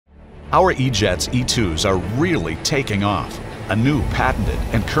Our E-Jets E2s are really taking off. A new patented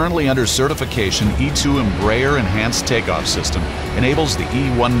and currently under certification E2 Embraer enhanced takeoff system enables the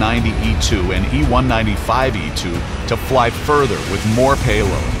E190 E2 and E195 E2 to fly further with more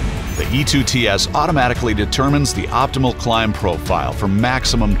payload. The E²TS automatically determines the optimal climb profile for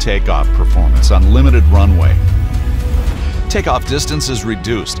maximum takeoff performance on limited runway. Takeoff distance is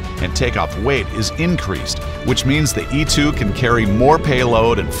reduced and takeoff weight is increased, which means the E2 can carry more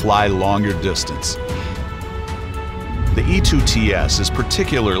payload and fly longer distance. The E²TS is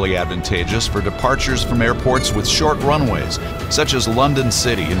particularly advantageous for departures from airports with short runways, such as London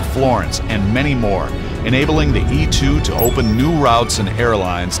City and Florence and many more, enabling the E2 to open new routes and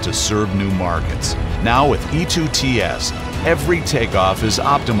airlines to serve new markets. Now with E²TS, every takeoff is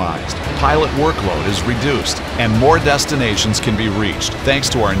optimized, pilot workload is reduced, and more destinations can be reached thanks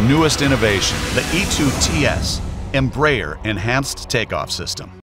to our newest innovation, the E²TS Embraer Enhanced Takeoff System.